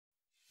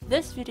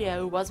This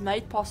video was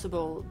made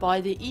possible by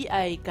the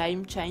EA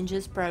Game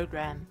Changers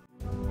program.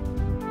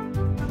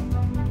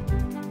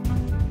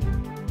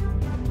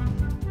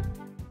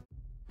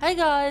 Hey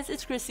guys,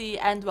 it's Chrissie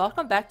and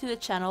welcome back to the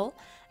channel,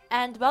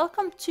 and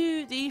welcome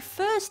to the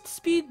first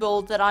speed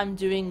build that I'm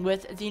doing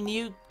with the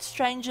new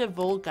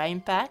StrangerVille game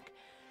pack.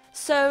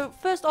 So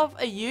first off,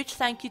 a huge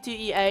thank you to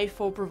EA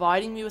for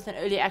providing me with an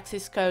early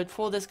access code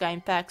for this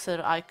game pack so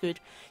that I could,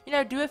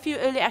 do a few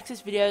early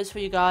access videos for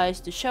you guys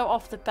to show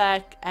off the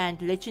pack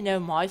and let you know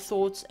my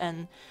thoughts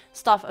and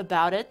stuff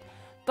about it.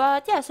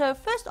 But yeah, so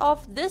first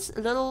off, this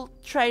little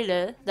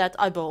trailer that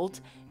I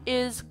built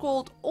is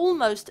called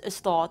Almost a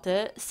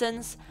Starter,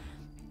 since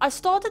I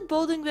started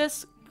building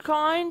this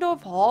kind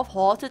of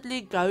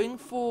half-heartedly, going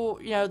for,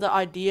 the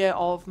idea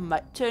of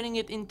turning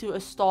it into a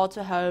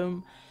starter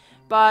home.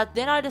 But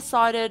then I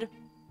decided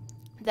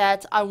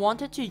that I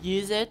wanted to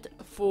use it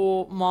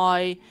for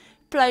my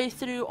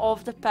playthrough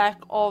of the pack,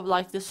 of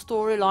like the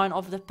storyline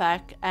of the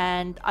pack,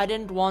 and I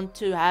didn't want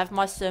to have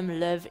my sim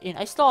live in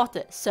a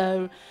starter.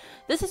 So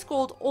this is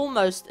called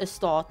Almost a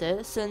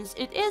Starter, since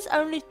it is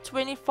only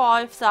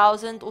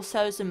 25,000 or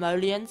so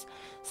simoleons,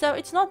 so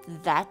it's not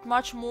that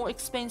much more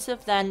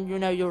expensive than,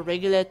 your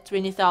regular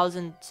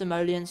 20,000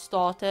 simoleon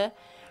starter.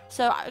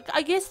 So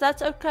I guess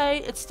that's okay.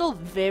 It's still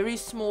very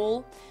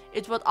small.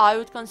 It's what I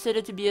would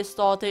consider to be a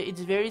starter.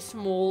 It's very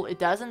small. It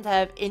doesn't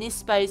have any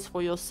space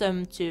for your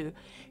sim to,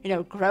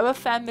 grow a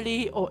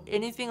family or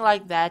anything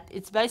like that.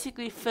 It's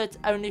basically fit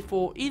only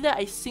for either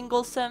a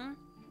single sim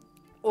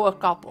or a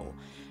couple.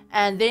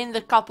 And then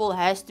the couple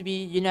has to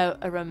be,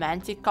 a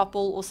romantic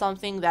couple or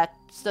something, that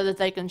so that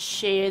they can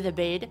share the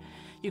bed.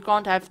 You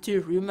can't have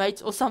two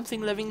roommates or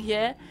something living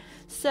here.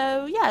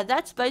 So yeah,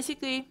 that's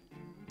basically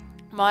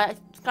my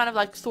kind of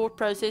like thought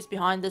process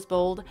behind this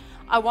build.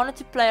 I wanted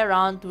to play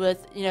around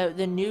with,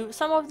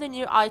 some of the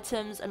new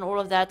items and all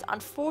of that.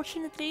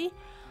 Unfortunately,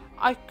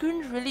 I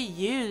couldn't really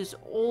use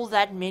all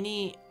that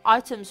many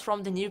items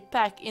from the new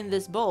pack in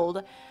this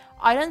build.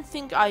 I don't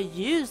think I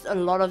used a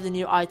lot of the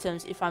new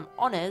items, if I'm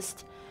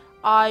honest.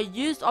 I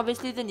used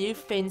obviously the new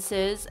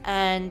fences,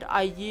 and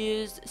I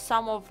used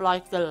some of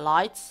like the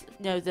lights,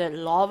 the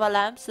lava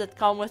lamps that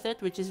come with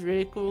it, which is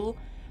really cool.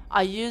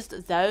 I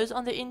used those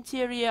on the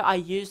interior. I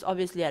used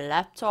obviously a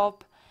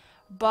laptop,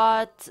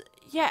 but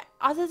yeah,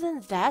 other than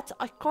that,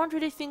 I can't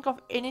really think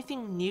of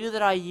anything new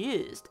that I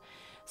used,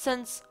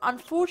 since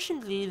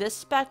unfortunately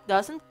this pack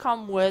doesn't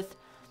come with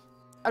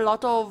a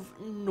lot of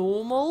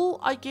normal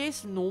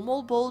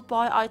build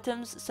buy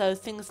items. So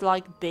things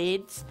like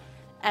beds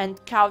and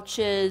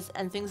couches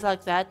and things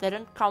like that, they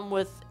don't come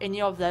with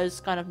any of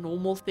those kind of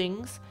normal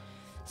things.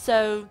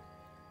 So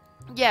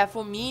yeah,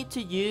 for me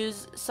to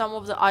use some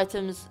of the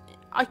items,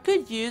 I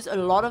could use a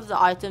lot of the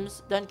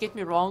items, don't get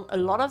me wrong. A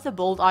lot of the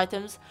build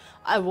items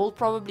I will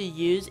probably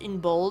use in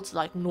builds,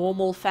 like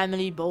normal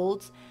family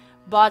builds,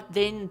 but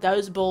then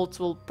those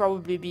builds will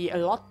probably be a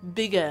lot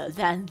bigger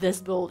than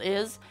this build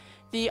is.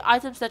 The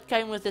items that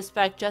came with this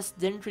pack just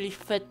didn't really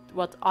fit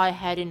what I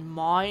had in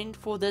mind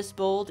for this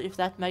build, if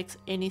that makes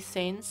any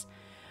sense.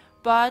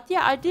 But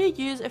yeah, I do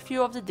use a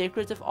few of the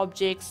decorative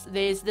objects.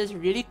 There's this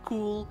really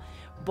cool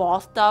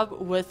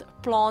bathtub with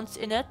plants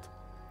in it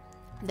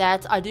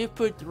that I do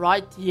put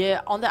right here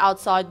on the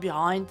outside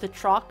behind the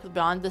truck,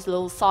 behind this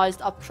little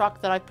sized up truck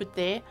that I put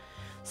there.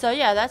 So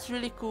yeah, that's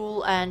really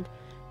cool, and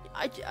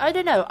I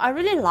don't know, I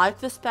really like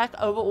this pack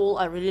overall.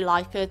 I really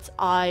like it.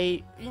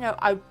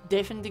 I'm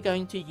definitely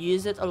going to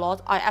use it a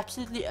lot. I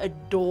absolutely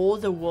adore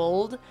the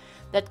world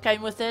that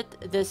came with it.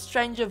 The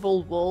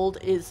StrangerVille world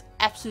is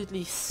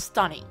absolutely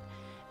stunning,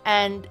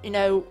 and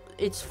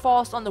it's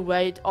fast on the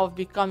way of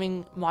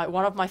becoming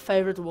one of my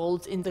favorite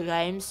worlds in the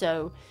game.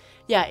 So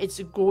yeah, it's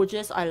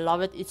gorgeous. I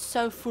love it. It's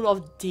so full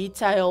of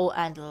detail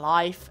and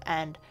life,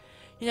 and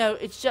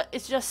it's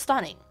just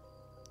stunning.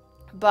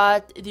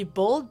 But the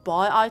build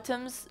buy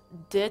items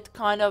did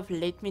kind of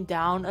let me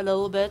down a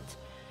little bit.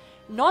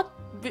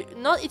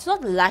 It's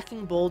not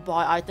lacking build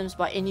buy items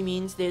by any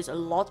means. There's a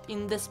lot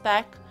in this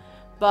pack,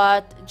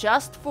 but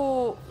just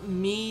for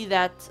me,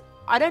 that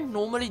I don't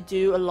normally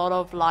do a lot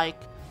of like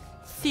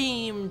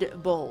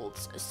themed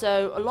builds.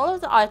 So a lot of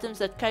the items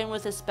that came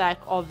with this pack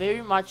are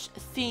very much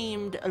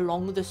themed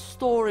along the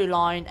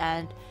storyline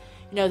and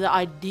the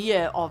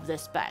idea of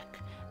this pack,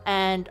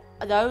 and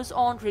those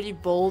aren't really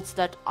builds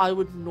that I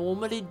would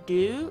normally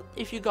do.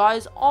 If you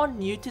guys are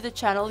new to the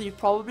channel, you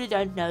probably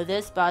don't know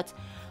this, but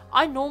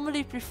I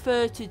normally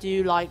prefer to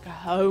do like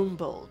home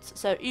builds.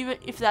 So even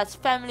if that's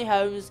family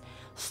homes,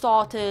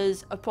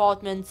 starters,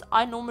 apartments,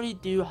 I normally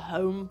do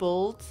home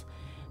builds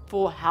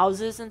for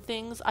houses and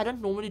things. I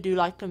don't normally do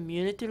like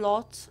community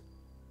lots,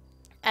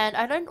 and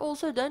I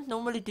don't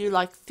normally do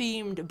like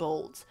themed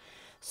builds.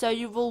 So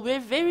you will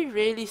very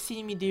rarely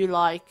see me do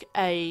like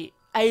a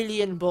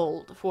alien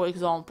build, for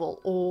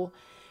example, or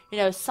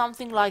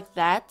something like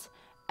that.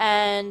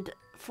 And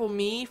for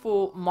me,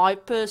 for my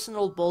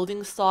personal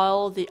building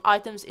style, the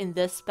items in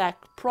this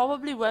pack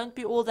probably won't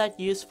be all that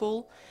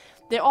useful.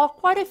 There are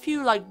quite a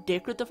few like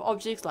decorative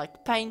objects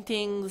like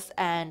paintings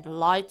and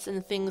lights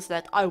and things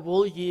that I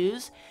will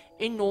use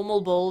in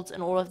normal builds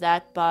and all of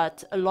that,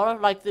 but a lot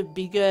of like the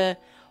bigger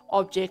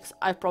objects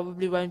I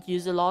probably won't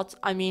use a lot.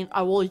 I mean,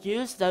 I will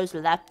use those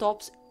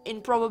laptops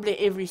in probably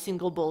every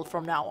single build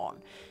from now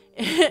on.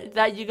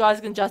 That you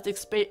guys can just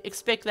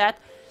expect that.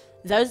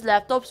 Those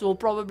laptops will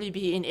probably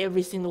be in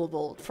every single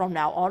build from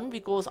now on,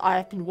 because I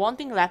have been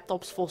wanting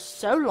laptops for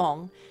so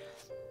long.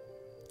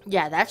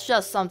 Yeah, that's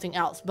just something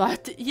else.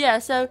 But yeah,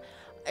 so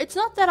it's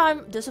not that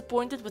I'm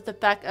disappointed with the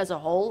pack as a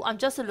whole. I'm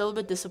just a little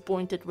bit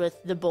disappointed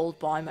with the build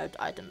buy mode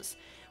items,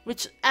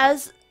 which,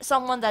 as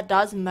someone that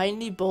does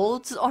mainly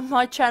builds on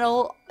my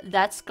channel,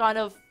 that's kind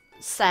of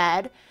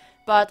sad.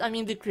 But I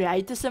mean, the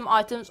creator sim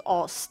items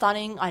are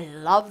stunning. I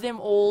love them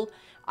all.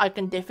 I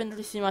can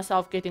definitely see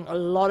myself getting a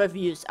lot of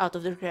use out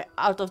of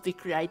the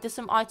creator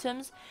sim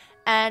items.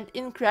 And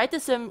in creator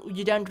sim,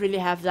 you don't really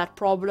have that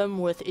problem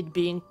with it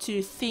being too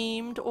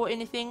themed or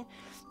anything.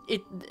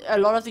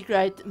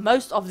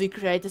 Most of the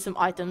creator sim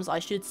items, I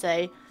should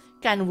say,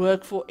 can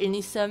work for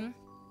any sim,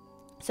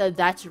 so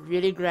that's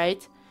really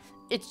great.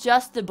 It's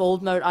just the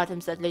build mode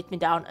items that let me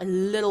down a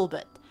little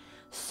bit.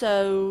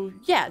 So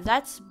yeah,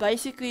 that's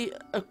basically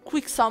a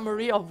quick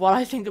summary of what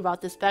I think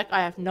about this pack. I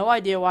have no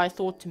idea why I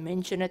thought to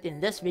mention it in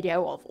this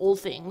video of all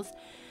things.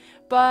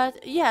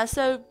 But yeah,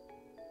 so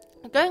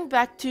going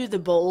back to the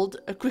build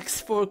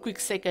for a quick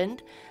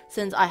second,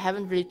 since I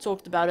haven't really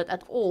talked about it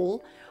at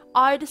all,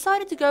 I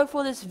decided to go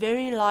for this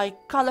very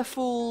like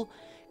colorful,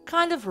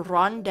 kind of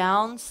run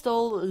down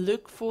still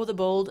look for the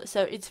build.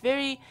 So it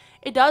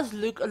does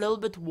look a little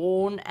bit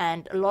worn,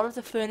 and a lot of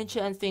the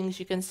furniture and things,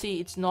 you can see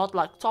it's not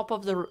like top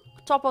of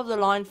the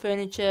line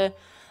furniture.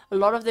 A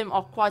lot of them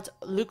are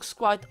looks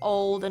quite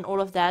old and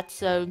all of that.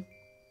 So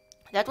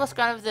that was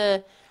kind of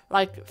the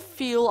like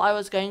feel I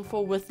was going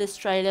for with this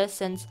trailer,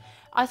 since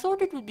I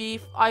thought it would be,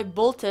 I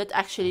built it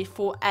actually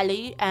for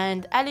Allie,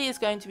 and Allie is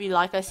going to be,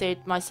 like I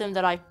said, my sim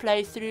that I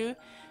play through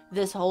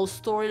this whole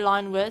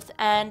storyline with.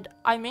 And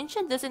I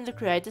mentioned this in the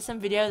creator sim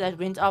video that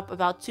went up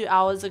about 2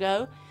 hours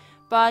ago,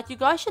 but you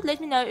guys should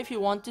let me know if you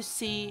want to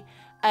see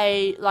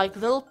a like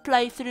little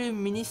playthrough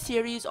mini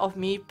series of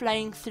me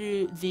playing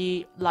through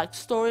the like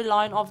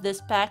storyline of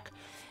this pack.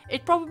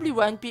 It probably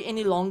won't be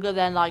any longer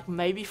than like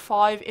maybe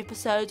 5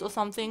 episodes or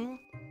something,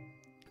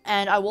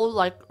 and I will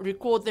like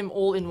record them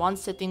all in one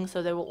sitting,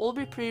 so they will all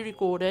be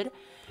pre-recorded.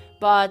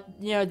 But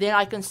you know, then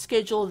I can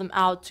schedule them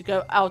out to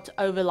go out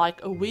over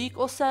like a week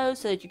or so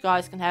that you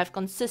guys can have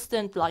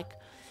consistent, like,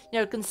 you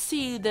know, can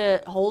see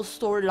the whole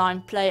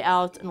storyline play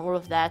out and all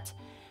of that.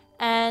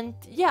 And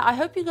yeah, I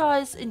hope you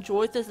guys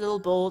enjoyed this little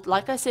build.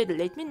 Like I said,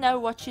 let me know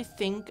what you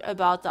think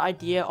about the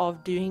idea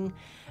of doing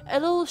a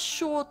little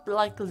short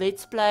like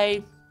let's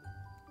play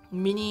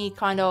mini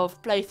kind of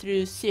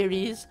playthrough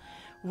series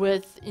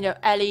with, you know,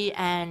 Allie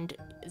and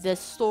the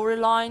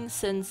storyline.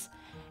 Since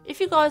if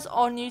you guys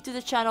are new to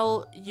the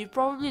channel, you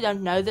probably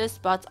don't know this,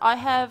 but I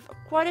have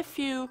quite a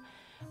few,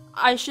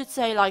 I should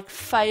say, like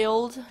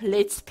failed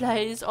let's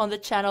plays on the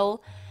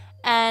channel.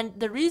 And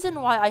the reason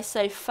why I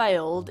say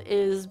failed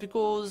is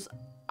because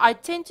I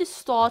tend to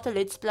start a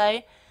let's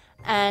play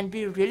and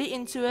be really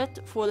into it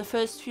for the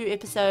first few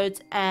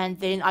episodes, and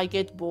then I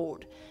get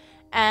bored.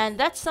 And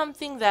that's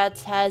something that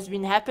has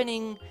been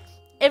happening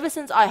ever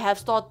since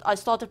I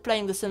started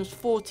playing The Sims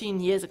 14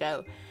 years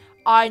ago.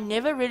 I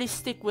never really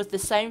stick with the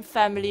same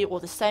family or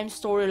the same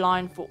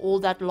storyline for all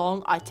that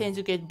long. I tend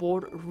to get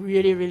bored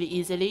really, really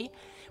easily,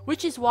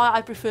 which is why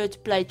I prefer to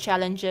play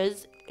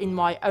challenges in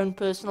my own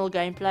personal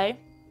gameplay.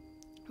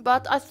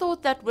 But I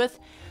thought that with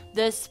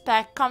this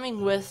pack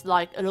coming with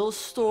like a little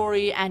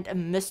story and a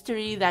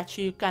mystery that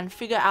you can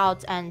figure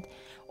out, and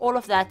all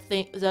of that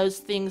those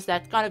things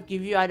that kind of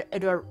give you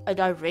a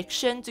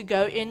direction to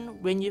go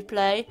in when you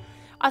play,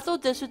 I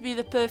thought this would be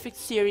the perfect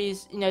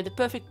series, you know, the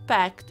perfect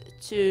pack.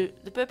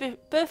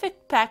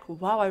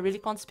 Wow, I really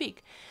can't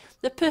speak.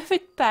 The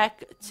perfect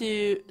pack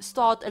to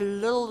start a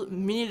little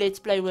mini let's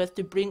play with,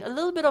 to bring a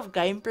little bit of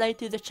gameplay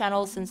to the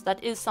channel, since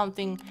that is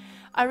something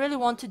I really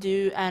want to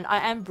do. And I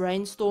am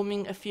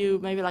brainstorming a few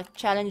maybe like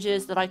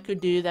challenges that I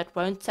could do that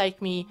won't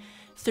take me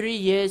 3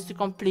 years to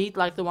complete,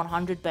 like the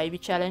 100 baby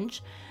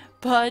challenge.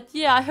 But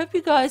yeah, I hope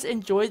you guys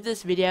enjoyed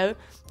this video.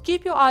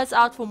 Keep your eyes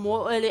out for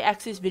more early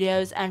access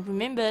videos, and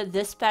remember,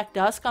 this pack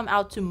does come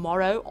out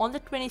tomorrow on the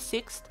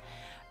 26th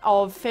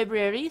of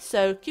February,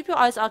 so keep your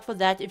eyes out for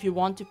that if you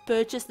want to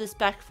purchase this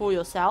pack for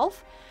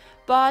yourself.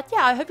 But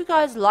yeah, I hope you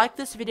guys liked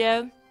this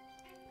video,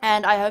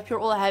 and I hope you're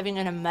all having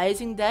an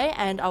amazing day,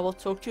 and I will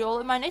talk to you all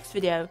in my next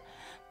video.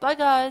 Bye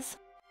guys!